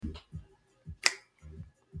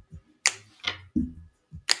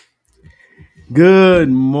Good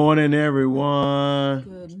morning, everyone.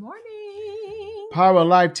 Good morning. Power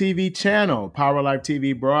Life TV channel, Power Life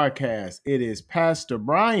TV broadcast. It is Pastor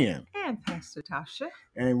Brian, And Pastor Tasha.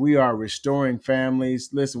 and we are restoring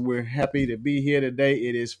families. Listen, we're happy to be here today.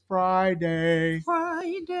 It is Friday.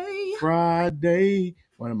 Friday. Friday.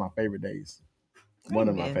 One of my favorite days. One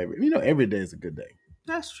of my Amen. favorite. Every day is a good day.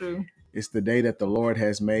 That's true. It's the day that the Lord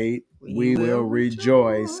has made. We We will will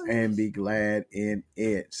rejoice and be glad in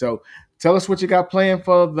it. So tell us what you got planned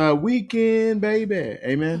for the weekend, baby.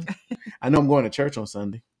 Amen. I know I'm going to church on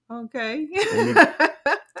Sunday. Okay.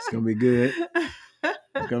 It's gonna be good.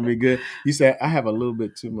 It's gonna be good. You said I have a little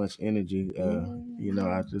bit too much energy.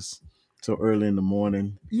 I just so early in the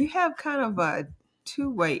morning. You have kind of a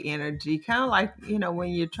two-way energy, kind of like, when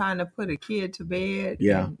you're trying to put a kid to bed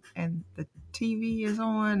Yeah. and the TV is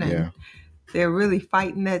on and Yeah. they're really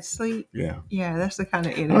fighting that sleep. Yeah. Yeah, that's the kind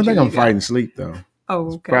of energy. I don't think you I'm got. fighting sleep though.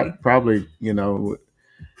 Oh, okay. Probably,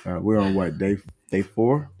 we're on what day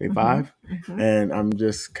 4, day 5, and I'm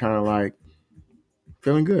just kind of like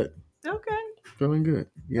feeling good. Okay. Feeling good.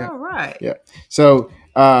 Yeah. All right. Yeah. So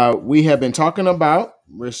we have been talking about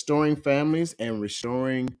restoring families and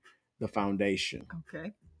restoring the foundation.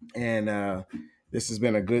 Okay. And this has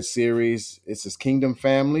been a good series. It's just Kingdom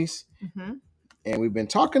Families. And we've been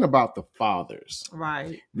talking about the fathers.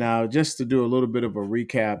 Right. Now, just to do a little bit of a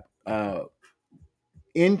recap,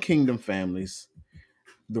 in Kingdom Families,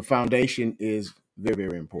 the foundation is very,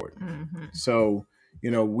 very important. So,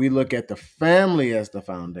 we look at the family as the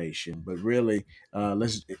foundation, but really,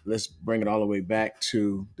 let's bring it all the way back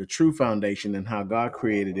to the true foundation and how God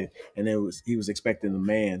created it. And He was expecting the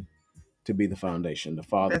man to be the foundation, the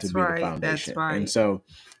father That's to be the right. foundation. That's right. And so,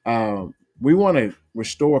 we want to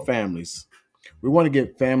restore families. We want to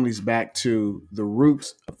get families back to the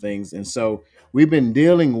roots of things. And so, we've been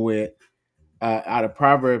dealing with out of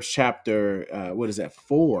Proverbs chapter,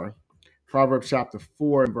 4. Proverbs chapter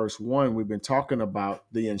 4 and verse 1, we've been talking about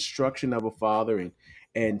the instruction of a father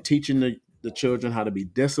and teaching the children how to be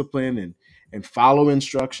disciplined and follow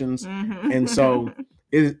instructions. And so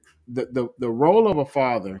it the role of a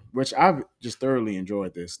father, which I've just thoroughly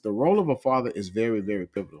enjoyed this, the role of a father is very, very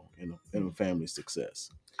pivotal in a family's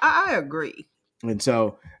success. I agree. And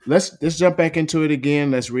so let's jump back into it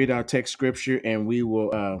again. Let's read our text scripture and we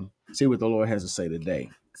will see what the Lord has to say today.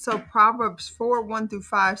 So Proverbs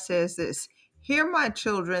 4:1-5 says this: Hear, my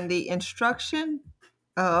children, the instruction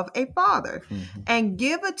of a father, and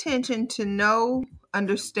give attention to know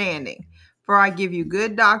understanding. For I give you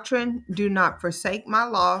good doctrine. Do not forsake my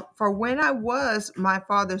law. For when I was my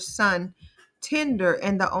father's son, tender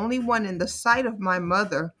and the only one in the sight of my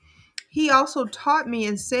mother, he also taught me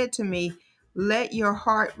and said to me, Let your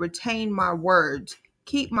heart retain my words,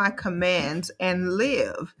 keep my commands, and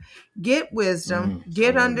live. Get wisdom,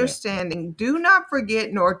 get understanding. Do not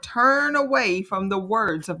forget nor turn away from the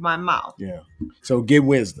words of my mouth. Yeah. So get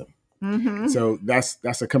wisdom. So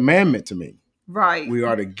that's a commandment to me. Right. We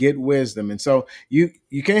are to get wisdom. And so you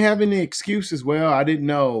can't have any excuses. Well, I didn't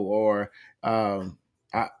know, or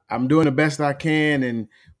I'm doing the best I can and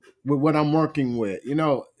with what I'm working with.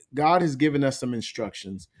 God has given us some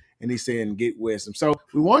instructions and he's saying get wisdom. So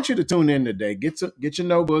we want you to tune in today. Get your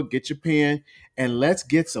notebook, get your pen, and let's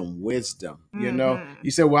get some wisdom.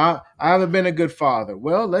 You say, well, I haven't been a good father.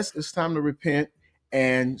 Well, it's time to repent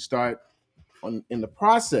and start in the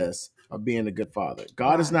process of being a good father.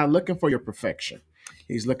 God is not looking for your perfection.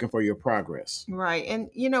 He's looking for your progress. Right. And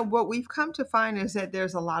what we've come to find is that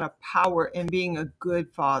there's a lot of power in being a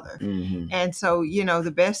good father. And so,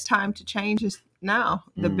 the best time to change is now.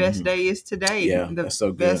 The best day is today. Yeah, the that's so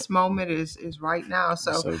good. best moment is right now.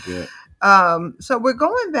 So good. So we're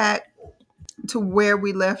going back to where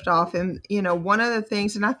we left off. And, one of the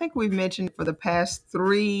things, and I think we've mentioned for the past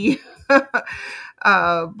 3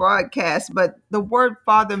 broadcasts, but the word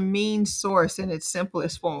father means source in its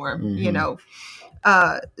simplest form.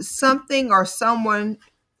 Something or someone,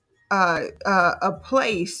 a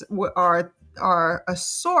place or a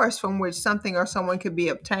source from which something or someone could be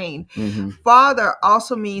obtained. Father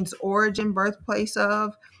also means origin, birthplace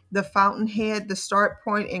of, the fountainhead, the start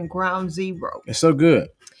point, and ground zero. It's so good.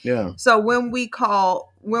 Yeah. So when we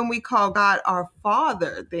call God our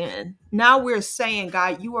Father, then now we're saying,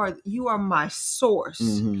 God, you are my source.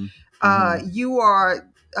 You are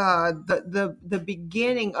the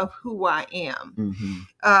beginning of who I am.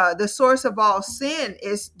 The source of all sin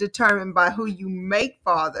is determined by who you make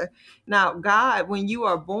father. Now, God, when you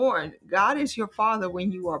are born, God is your father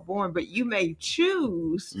when you are born, but you may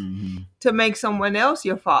choose to make someone else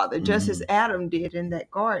your father, just as Adam did in that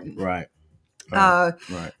garden. Right.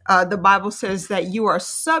 The Bible says that you are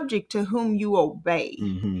subject to whom you obey.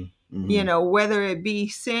 You know, whether it be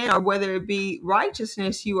sin or whether it be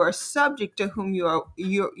righteousness, you are subject to whom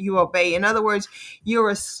you obey. In other words, you're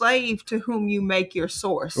a slave to whom you make your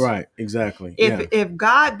source. Right. Exactly. If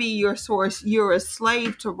God be your source, you're a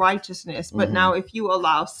slave to righteousness. But now, if you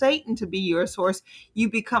allow Satan to be your source, you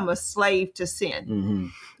become a slave to sin.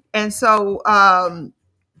 And so,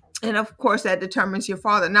 and of course, that determines your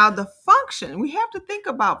father. Now, the function, we have to think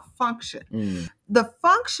about function. The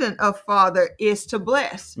function of father is to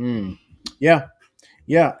bless. Yeah.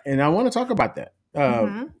 Yeah. And I want to talk about that.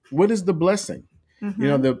 What is the blessing? You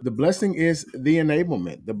know, the blessing is the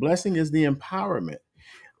enablement. The blessing is the empowerment.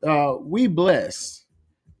 We bless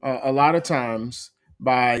a lot of times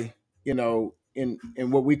by, you know, in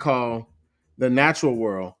what we call the natural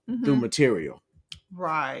world through material.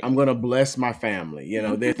 Right. I'm going to bless my family. You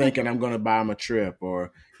know, they're thinking I'm going to buy them a trip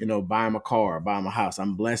or, you know, buy them a car, buy them a house.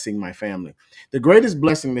 I'm blessing my family. The greatest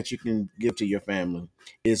blessing that you can give to your family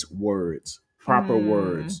is words, proper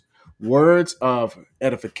words, words of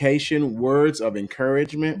edification, words of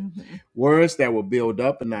encouragement, words that will build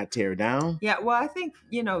up and not tear down. Yeah, well, I think,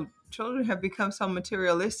 you know, children have become so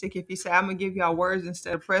materialistic. If you say, I'm going to give y'all words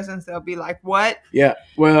instead of presents, they'll be like, what? Yeah,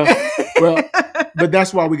 well, but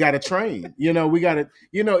that's why we got to train. You know, we got to,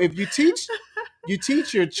 you know, if you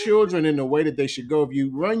teach your children in the way that they should go, if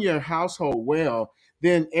you run your household well,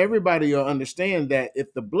 then everybody will understand that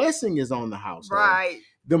if the blessing is on the household, Right.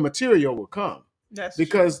 the material will come. That's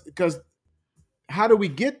because how do we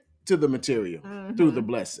get to the material? Through the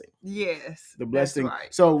blessing. Yes, the blessing. That's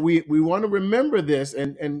right. So we want to remember this,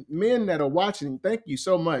 and men that are watching, thank you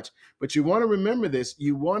so much. But you want to remember this.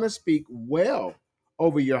 You want to speak well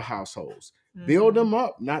over your households. Build them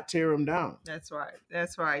up, not tear them down. That's right.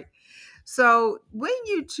 That's right. So when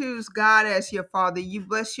you choose God as your father, you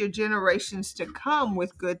bless your generations to come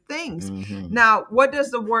with good things. Now, what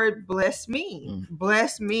does the word bless mean?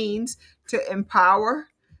 Bless means to empower,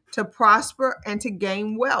 to prosper, and to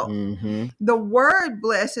gain wealth. The word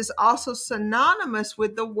bless is also synonymous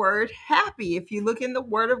with the word happy. If you look in the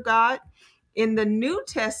word of God, in the New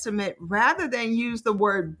Testament, rather than use the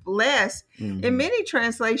word bless, in many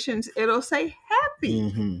translations, it'll say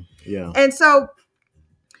happy. Yeah. And so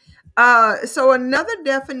another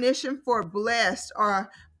definition for blessed or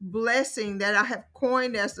blessing that I have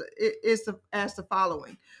coined as the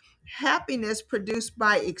following: happiness produced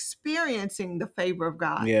by experiencing the favor of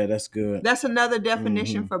God. Yeah, that's good. That's another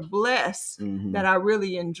definition for bless that I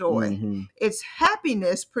really enjoy. It's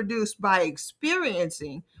happiness produced by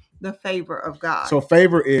experiencing the favor of God. So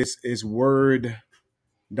favor is word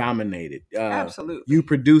dominated. Absolutely. You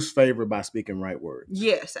produce favor by speaking right words.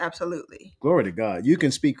 Yes, absolutely. Glory to God. You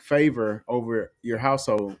can speak favor over your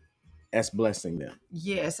household as blessing them.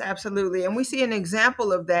 Yes, absolutely. And we see an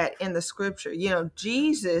example of that in the scripture. You know,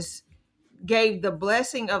 Jesus gave the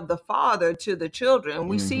blessing of the Father to the children.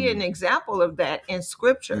 We see an example of that in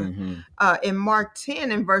scripture. In Mark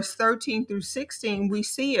 10 and verse 13 through 16, we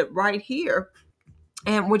see it right here.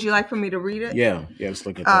 And would you like for me to read it? Yeah, let's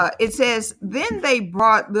look at that. It says, then they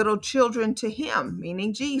brought little children to him,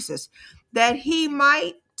 meaning Jesus, that he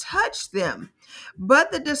might touch them.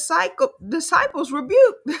 But the disciples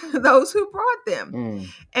rebuked those who brought them.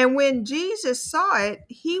 And when Jesus saw it,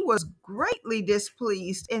 he was greatly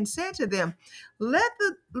displeased and said to them, let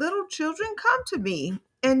the little children come to me,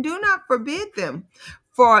 and do not forbid them.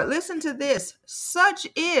 For listen to this, such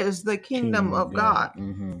is the kingdom of God.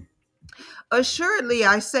 Assuredly,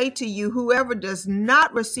 I say to you, whoever does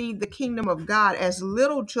not receive the kingdom of God as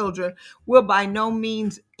little children will by no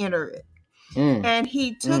means enter it. And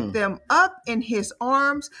he took them up in his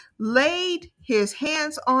arms, laid his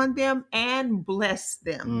hands on them, and blessed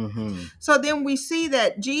them. So then we see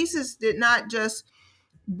that Jesus did not just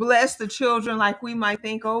bless the children like we might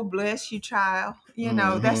think, oh, bless you, child. You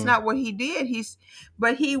know, that's not what he did.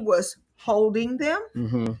 But he was holding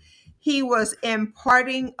them. He was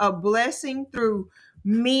imparting a blessing through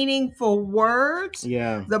meaningful words.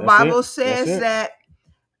 Yeah. The Bible says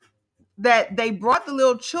that they brought the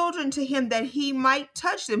little children to him that he might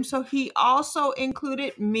touch them. So he also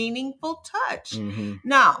included meaningful touch.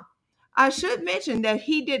 Now, I should mention that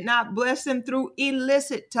he did not bless them through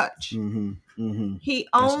illicit touch. He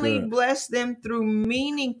only blessed them through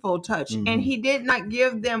meaningful touch. And he did not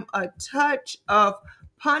give them a touch of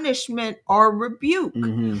punishment or rebuke.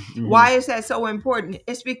 Why is that so important?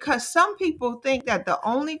 It's because some people think that the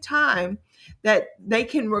only time that they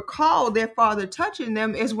can recall their father touching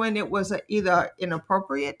them is when it was either an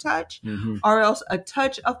inappropriate touch or else a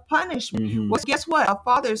touch of punishment. Well, guess what? A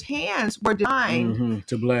father's hands were designed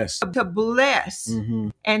To bless. to bless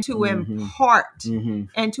and to impart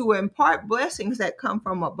and to impart blessings that come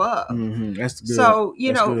from above. That's good. So,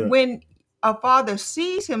 That's good. when a father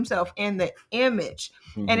sees himself in the image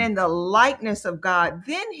and in the likeness of God,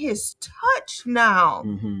 then his touch now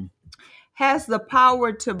has the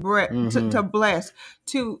power to bless,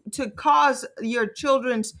 to cause your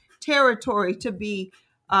children's territory to be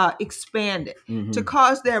expanded, to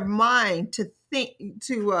cause their mind to think,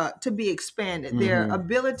 to be expanded, their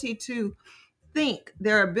ability to think,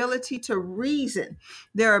 their ability to reason,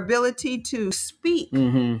 their ability to speak.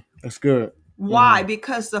 That's good. Why?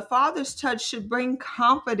 Because the Father's touch should bring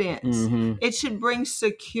confidence. It should bring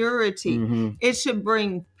security. It should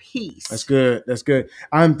bring peace. That's good. That's good.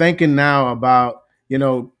 I'm thinking now about,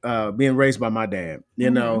 being raised by my dad,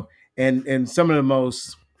 and some of the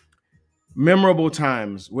most memorable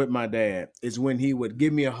times with my dad is when he would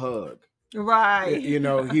give me a hug. Right.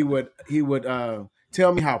 He would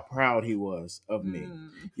tell me how proud he was of me.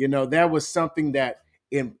 That was something that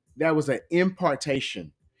was an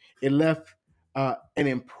impartation. It left an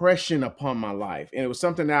impression upon my life, and it was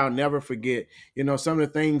something that I'll never forget. Some of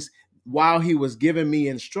the things while he was giving me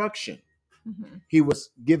instruction, he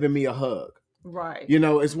was giving me a hug. Right.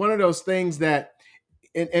 It's one of those things that,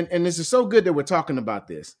 and this is so good that we're talking about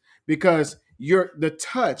this, because the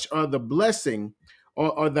touch or the blessing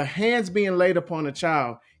or the hands being laid upon a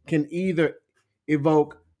child can either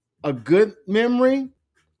evoke a good memory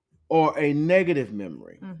or a negative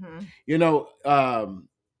memory.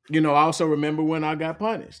 I also remember when I got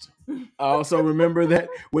punished. I also remember that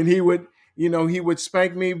when he would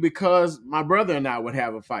spank me because my brother and I would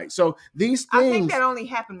have a fight. So these things, I think that only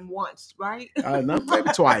happened once, right? No, maybe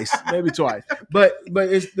twice. But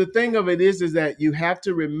it's the thing of it is that you have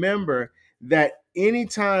to remember that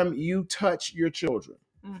anytime you touch your children,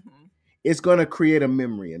 it's going to create a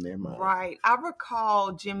memory in their mind. Right. I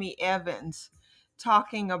recall Jimmy Evans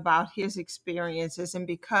talking about his experiences, and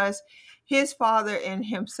because his father and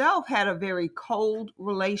himself had a very cold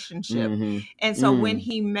relationship, and so when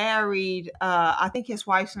he married, I think his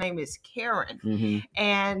wife's name is Karen,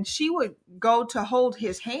 and she would go to hold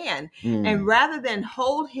his hand, and rather than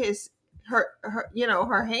hold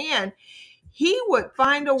her hand, he would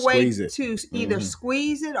find a way to either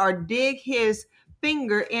squeeze it or dig his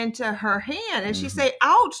finger into her hand, and she'd say,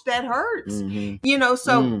 "Ouch, that hurts."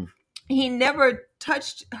 So he never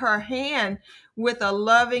touched her hand with a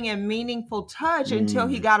loving and meaningful touch until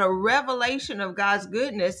he got a revelation of God's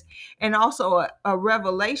goodness, and also a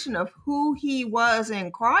revelation of who he was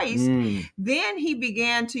in Christ. Then he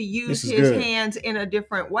began to use his hands in a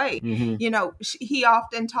different way. He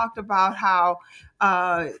often talked about how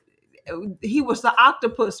he was the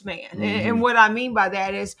octopus man. And what I mean by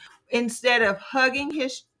that is, instead of hugging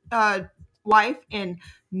his wife in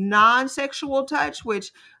non-sexual touch,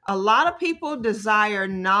 which a lot of people desire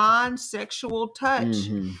non-sexual touch.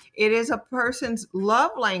 It is a person's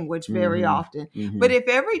love language very often. But if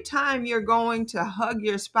every time you're going to hug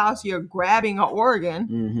your spouse, you're grabbing an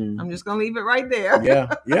organ, I'm just going to leave it right there.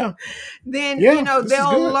 Yeah. Then,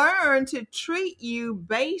 they'll learn to treat you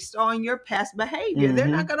based on your past behavior. They're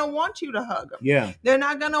not going to want you to hug them. Yeah. They're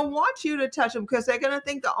not going to want you to touch them, because they're going to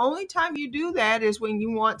think the only time you do that is when you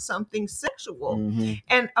want something sexual.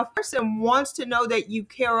 And a person wants to know that you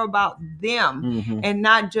care about them and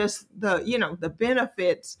not just the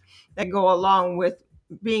benefits that go along with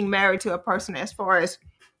being married to a person as far as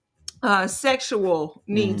sexual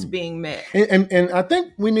needs being met. And I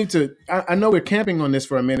think we need to, I know we're camping on this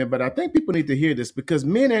for a minute, but I think people need to hear this, because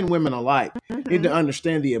men and women alike need to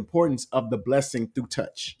understand the importance of the blessing through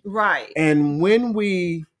touch. Right. And when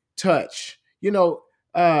we touch,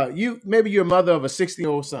 maybe you're a mother of a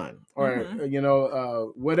 16-year-old son, or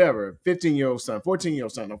whatever, 15-year-old son,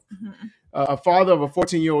 14-year-old son, a father of a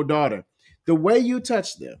 14-year-old daughter. The way you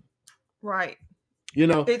touch them, right?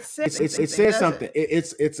 It says something.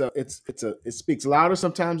 It speaks louder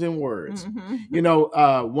sometimes than words.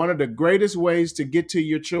 One of the greatest ways to get to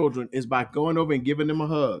your children is by going over and giving them a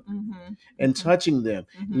hug and touching them,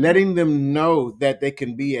 letting them know that they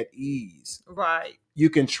can be at ease. Right. You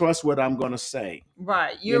can trust what I'm going to say.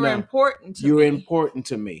 Right. You're important to me. You're important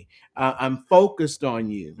to me. I'm focused on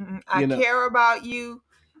you. I care about you.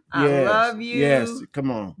 I love you. Yes.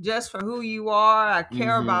 Come on. Just for who you are. I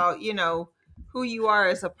care about, who you are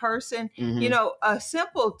as a person. A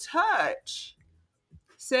simple touch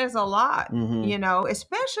says a lot,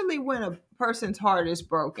 especially when a person's heart is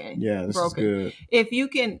broken. Yeah, this is good. If you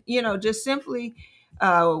can, just simply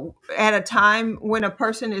at a time when a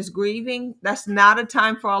person is grieving, that's not a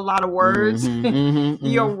time for a lot of words.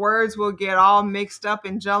 Your words will get all mixed up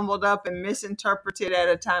and jumbled up and misinterpreted at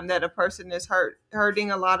a time that a person is hurting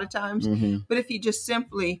a lot of times. But if you just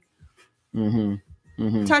simply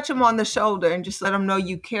touch them on the shoulder and just let them know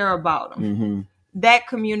you care about them, that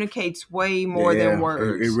communicates way more than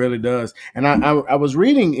words. It really does. And I was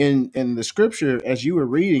reading in the scripture as you were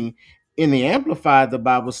reading in the Amplified, the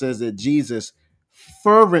Bible says that Jesus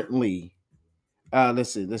fervently,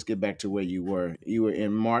 let's see, let's get back to where you were. You were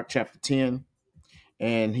in Mark chapter 10,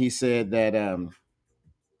 and he said that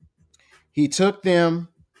he took them,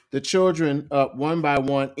 the children, up one by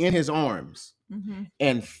one in his arms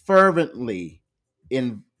and fervently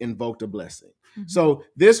invoked a blessing. So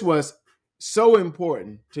this was so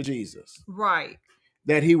important to Jesus. Right.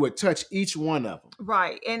 That he would touch each one of them.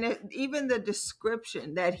 Right. And even the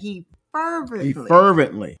description that he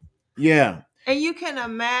fervently. Yeah. And you can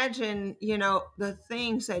imagine, the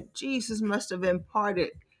things that Jesus must have imparted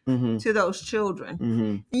to those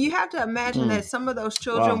children. You have to imagine that some of those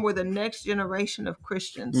children were the next generation of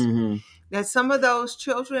Christians. That some of those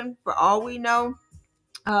children, for all we know,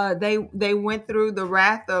 they went through the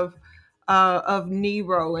wrath of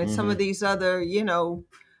Nero and some of these other,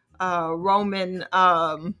 Roman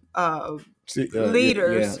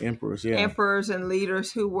leaders, emperors and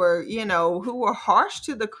leaders who were harsh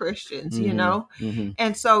to the Christians,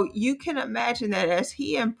 and so you can imagine that as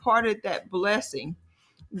he imparted that blessing,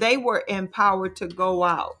 they were empowered to go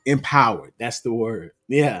out. Empowered, that's the word.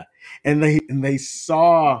 Yeah. And they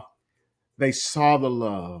saw the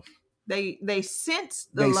love. They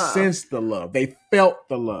sensed the love. They sensed the love. They felt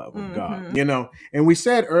the love of God. And we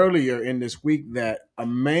said earlier in this week that a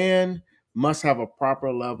man must have a proper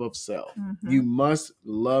love of self. You must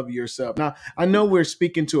love yourself. Now, I know we're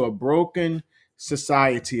speaking to a broken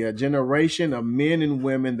society, a generation of men and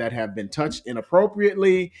women that have been touched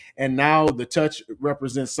inappropriately, and now the touch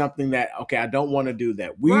represents something that, okay, I don't want to do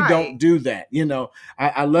that. We don't do that.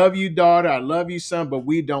 I love you, daughter, I love you, son, but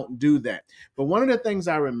we don't do that. But one of the things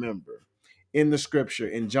I remember in the scripture,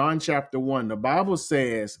 in John chapter 1, the Bible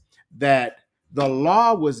says that the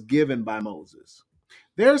law was given by Moses.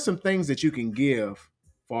 There are some things that you can give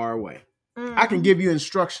far away. I can give you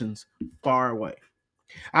instructions far away.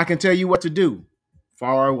 I can tell you what to do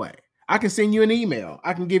far away. I can send you an email.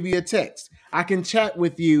 I can give you a text. I can chat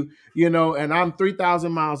with you, and I'm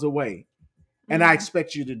 3,000 miles away, and I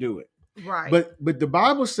expect you to do it. Right. But the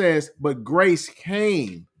Bible says, but grace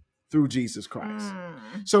came through Jesus Christ.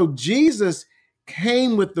 So Jesus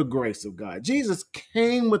came with the grace of God. Jesus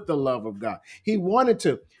came with the love of God. He wanted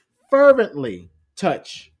to fervently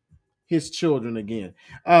touch his children again.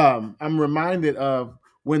 I'm reminded of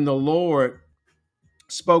when the Lord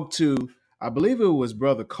spoke to, I believe it was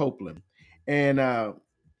Brother Copeland, and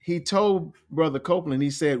he told Brother Copeland,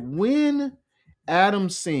 he said, when Adam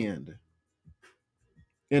sinned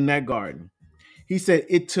in that garden, he said,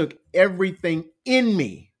 it took everything in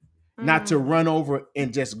me not to run over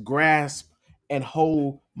and just grasp and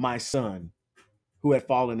hold my son who had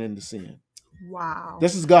fallen into sin. Wow.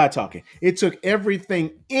 This is God talking. It took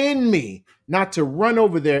everything in me not to run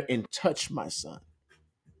over there and touch my son,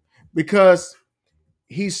 because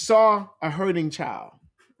he saw a hurting child.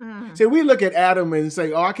 See, we look at Adam and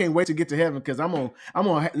say, "Oh, I can't wait to get to heaven because I'm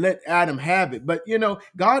gonna let Adam have it." But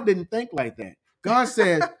God didn't think like that. God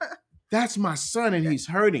said, "That's my son, and he's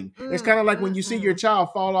hurting." It's kind of like when you see your child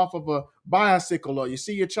fall off of a bicycle, or you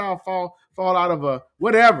see your child fall out of a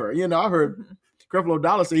whatever. I heard Creflo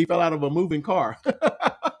Dollar say he fell out of a moving car.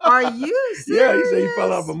 Are you serious? Yeah, he said he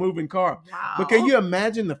fell out of a moving car. Wow. But can you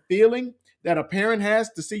imagine the feeling that a parent has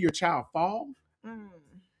to see your child fall?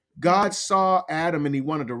 God saw Adam and he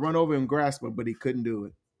wanted to run over and grasp him, but he couldn't do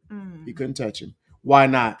it. He couldn't touch him. Why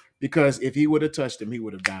not? Because if he would have touched him, he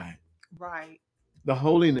would have died. Right. The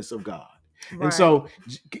holiness of God. Right. And so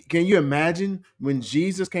can you imagine when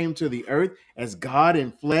Jesus came to the earth as God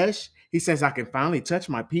in flesh, he says, I can finally touch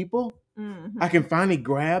my people. I can finally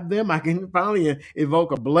grab them. I can finally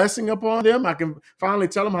evoke a blessing upon them. I can finally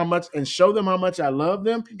tell them how much and show them how much I love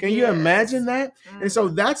them. Can you imagine that? And so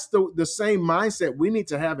that's the same mindset we need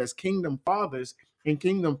to have as kingdom fathers and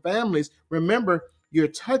kingdom families. Remember, you're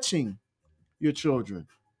touching your children.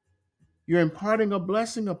 You're imparting a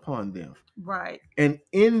blessing upon them. Right. And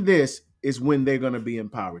in this is when they're going to be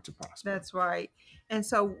empowered to prosper. That's right. And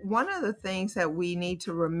so one of the things that we need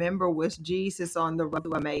to remember was Jesus on the road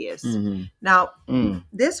to Emmaus. Now,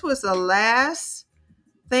 this was the last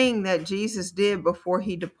thing that Jesus did before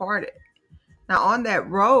he departed. Now, on that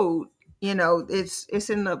road, it's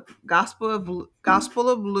in the Gospel of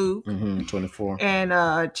Luke, 24,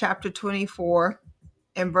 and chapter 24.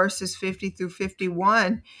 in verses 50 through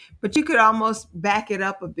 51, but you could almost back it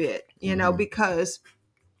up a bit, because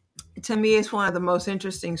to me it's one of the most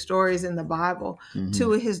interesting stories in the Bible.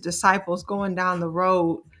 Two of his disciples going down the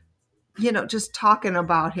road, just talking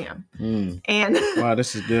about him. And Wow,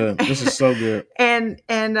 this is good. This is so good. and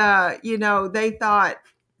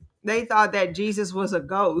they thought that Jesus was a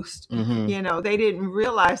ghost. They didn't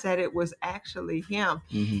realize that it was actually him.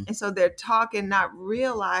 And so they're talking, not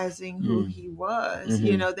realizing who he was.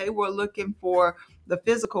 They were looking for the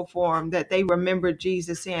physical form that they remembered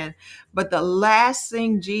Jesus in. But the last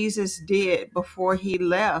thing Jesus did before he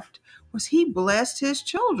left was he blessed his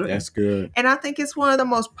children. That's good. And I think it's one of the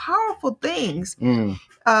most powerful things.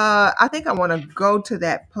 I think I want to go to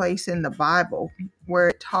that place in the Bible where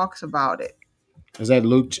it talks about it. Is that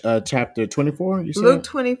Luke chapter 24? You said? Luke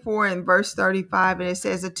 24 and verse 35, and it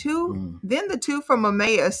says, Then the two from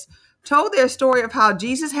Emmaus told their story of how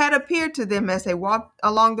Jesus had appeared to them as they walked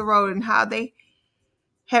along the road, and how they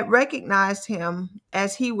had recognized him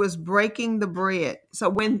as he was breaking the bread. So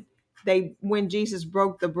when Jesus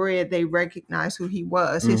broke the bread, they recognized who he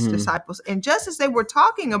was, his disciples. And just as they were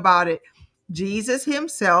talking about it, Jesus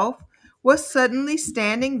himself was suddenly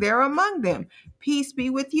standing there among them. Peace be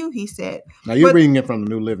with you, he said. Now you're reading it from the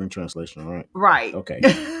New Living Translation, right? Right. Okay.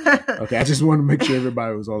 Okay. I just wanted to make sure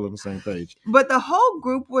everybody was all on the same page. But the whole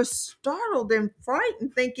group was startled and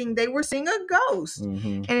frightened, thinking they were seeing a ghost.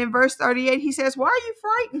 And in verse 38, he says, "Why are you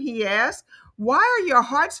frightened?" he asked. "Why are your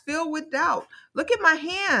hearts filled with doubt? Look at my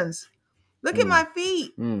hands. Look at my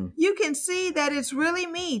feet. You can see that it's really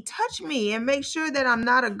me. Touch me and make sure that I'm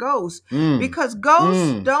not a ghost, because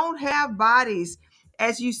ghosts don't have bodies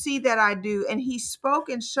as you see that I do." And he spoke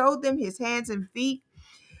and showed them his hands and feet.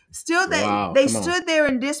 Still, they stood there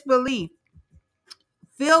in disbelief,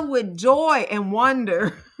 filled with joy and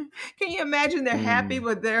wonder. Can you imagine? They're happy,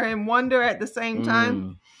 but they're in wonder at the same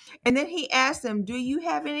time. And then he asked them, "Do you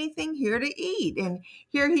have anything here to eat?" And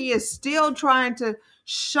here he is still trying to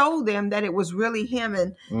show them that it was really him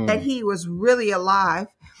and that he was really alive.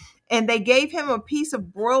 And they gave him a piece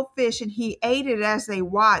of broiled fish, and he ate it as they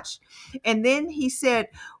watched. And then he said,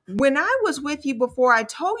 "When I was with you before, I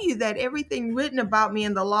told you that everything written about me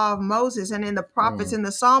in the law of Moses and in the prophets and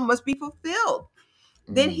the psalm must be fulfilled."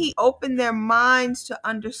 Then he opened their minds to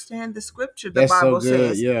understand the scripture, the Bible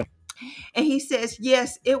says. Yeah. And he says,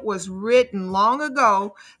 yes, it was written long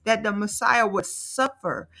ago that the Messiah would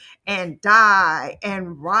suffer and die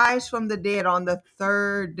and rise from the dead on the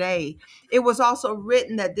third day. It was also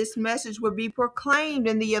written that this message would be proclaimed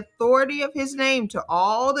in the authority of his name to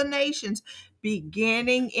all the nations,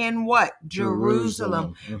 beginning in what?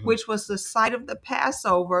 Jerusalem, which was the site of the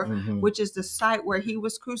Passover, which is the site where he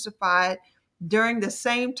was crucified during the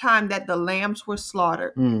same time that the lambs were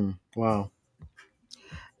slaughtered. Wow.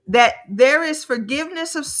 That there is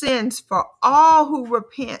forgiveness of sins for all who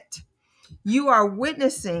repent. You are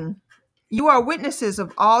witnesses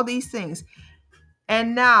of all these things.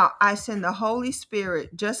 And now I send the Holy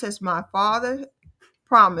Spirit, just as my Father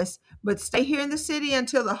promised. But stay here in the city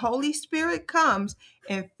until the Holy Spirit comes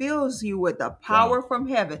and fills you with the power from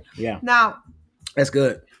heaven. Yeah. Now, that's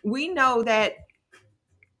good. We know that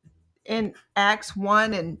in Acts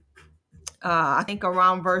 1 and I think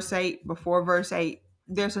around verse 8, before verse 8,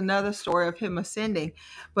 there's another story of him ascending.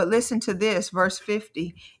 But listen to this, verse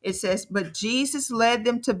 50. It says, "But Jesus led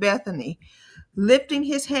them to Bethany, lifting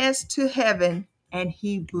his hands to heaven, and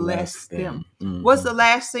he blessed them." What's the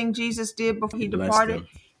last thing Jesus did before he departed?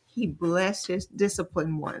 He blessed his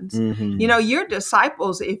disciplined ones. Your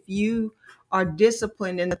disciples, if you are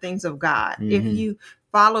disciplined in the things of God, if you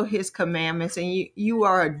follow his commandments and you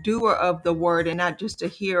are a doer of the word and not just a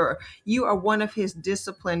hearer, you are one of his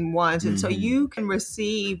disciplined ones. And so you can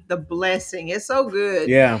receive the blessing. It's so good.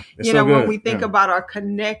 Yeah. When we think about our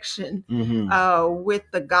connection with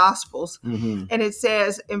the gospels. And it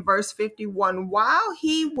says in verse 51, while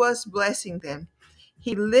he was blessing them,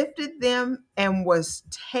 he left them and was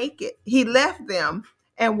taken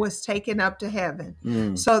up to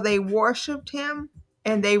heaven. So they worshiped him,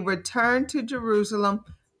 and they returned to Jerusalem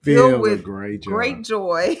filled with great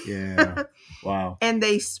joy. Yeah. Wow. And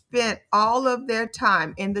they spent all of their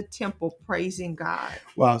time in the temple praising God.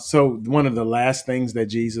 Wow. So one of the last things that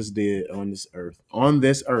Jesus did on this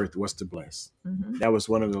earth was to bless. That was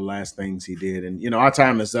one of the last things he did. And, our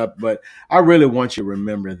time is up, but I really want you to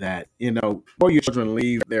remember that, before your children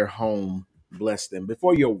leave their home, bless them.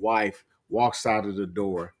 Before your wife walks out of the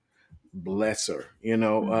door, bless her.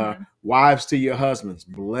 Mm-hmm. Wives to your husbands,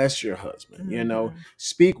 bless your husband. Mm-hmm.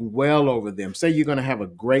 Speak well over them. Say you're going to have a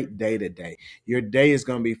great day today. Your day is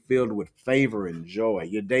going to be filled with favor and joy.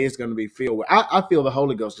 Your day is going to be filled with, I feel the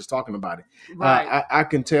Holy Ghost just talking about it. Right. I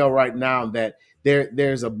can tell right now that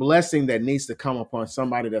there's a blessing that needs to come upon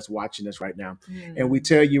somebody that's watching this right now. And we Mm.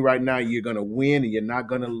 tell you right now, you're going to win and you're not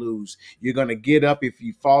going to lose. You're going to get up if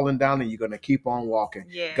you've fallen down, and you're going to keep on walking.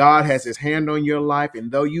 God has his Yes. hand on your life.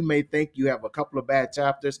 And though you may think you have a couple of bad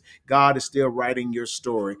chapters, God is still writing your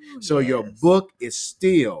story. Ooh, So your yes. book is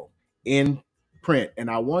still in print. And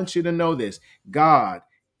I want you to know this: God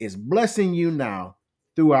is blessing you now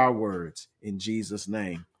through our words in Jesus'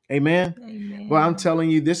 name. Amen. Well, I'm Amen. telling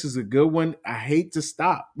you, this is a good one. I hate to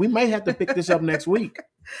stop. We may have to pick this up next week.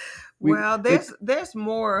 We Well, it there's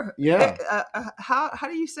more. Yeah. How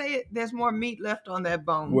do you say it? There's more meat left on that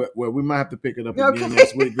bone. Well, we might have to pick it up again Okay.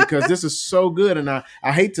 next week because this is so good, and I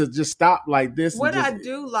hate to just stop like this and What I just.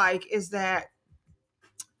 do like is that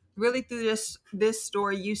really through this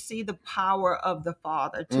story you see the power of the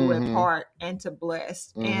father to Mm-hmm, impart and to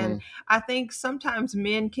bless. mm-hmm, And I think sometimes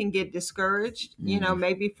men can get discouraged, mm-hmm.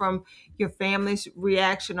 maybe from your family's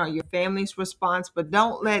reaction or your family's response, but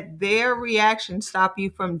don't let their reaction stop you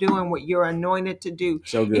from doing what you're anointed to do.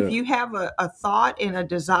 So If good, you have a thought and a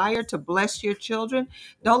desire to bless your children,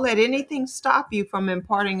 don't let anything stop you from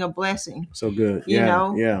imparting a blessing. so good.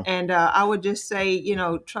 Yeah, yeah. And I would just say,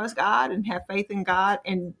 trust God and have faith in God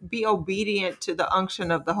and be obedient to the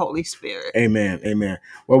unction of the Holy Spirit. Amen. Amen.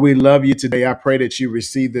 Well, we love you today. I pray that you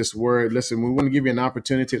receive this word. Listen, we want to give you an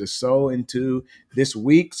opportunity to sow into this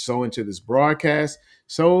week, sow into this broadcast,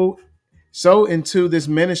 sow into this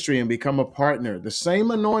ministry and become a partner. The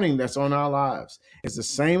same anointing that's on our lives is the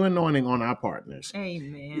same anointing on our partners.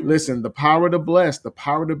 Amen. Listen, the power to bless, the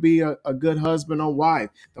power to be a good husband or wife,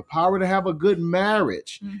 the power to have a good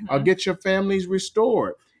marriage, or Mm-hmm. get your families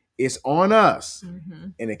restored. It's on us. Mm-hmm.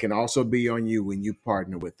 And it can also be on you when you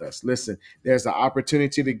partner with us. Listen, there's an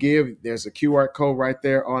opportunity to give. There's a QR code right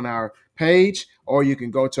there on our page, or you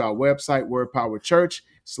can go to our website, Word Power Church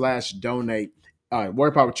 /donate,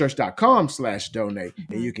 wordpowerchurch.com/donate, and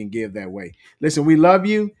Mm-hmm. you can give that way. Listen, we love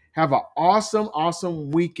you. Have an awesome,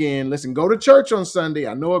 awesome weekend. Listen, go to church on Sunday.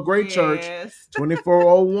 I know a great church. Yes.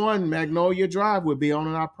 2401 Magnolia Drive will be on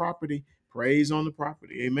our property. Praise on the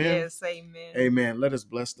property. Amen. Yes. Amen. Amen. Let us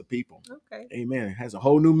bless the people. Okay. Amen. It has a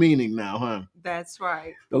whole new meaning now, huh? That's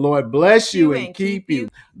right. The Lord bless you and keep you.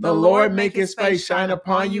 The Lord make his face shine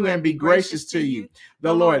upon you and be gracious to you.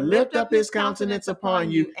 The Lord lift up his countenance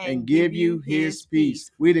upon you and give you his peace.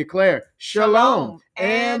 We declare shalom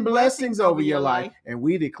and blessings over your life. And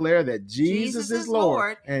we declare that Jesus is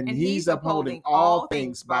Lord and he's upholding all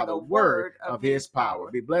things by the word of his power.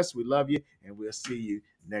 Be blessed. We love you and we'll see you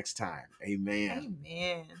next time. Amen.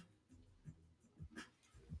 Amen.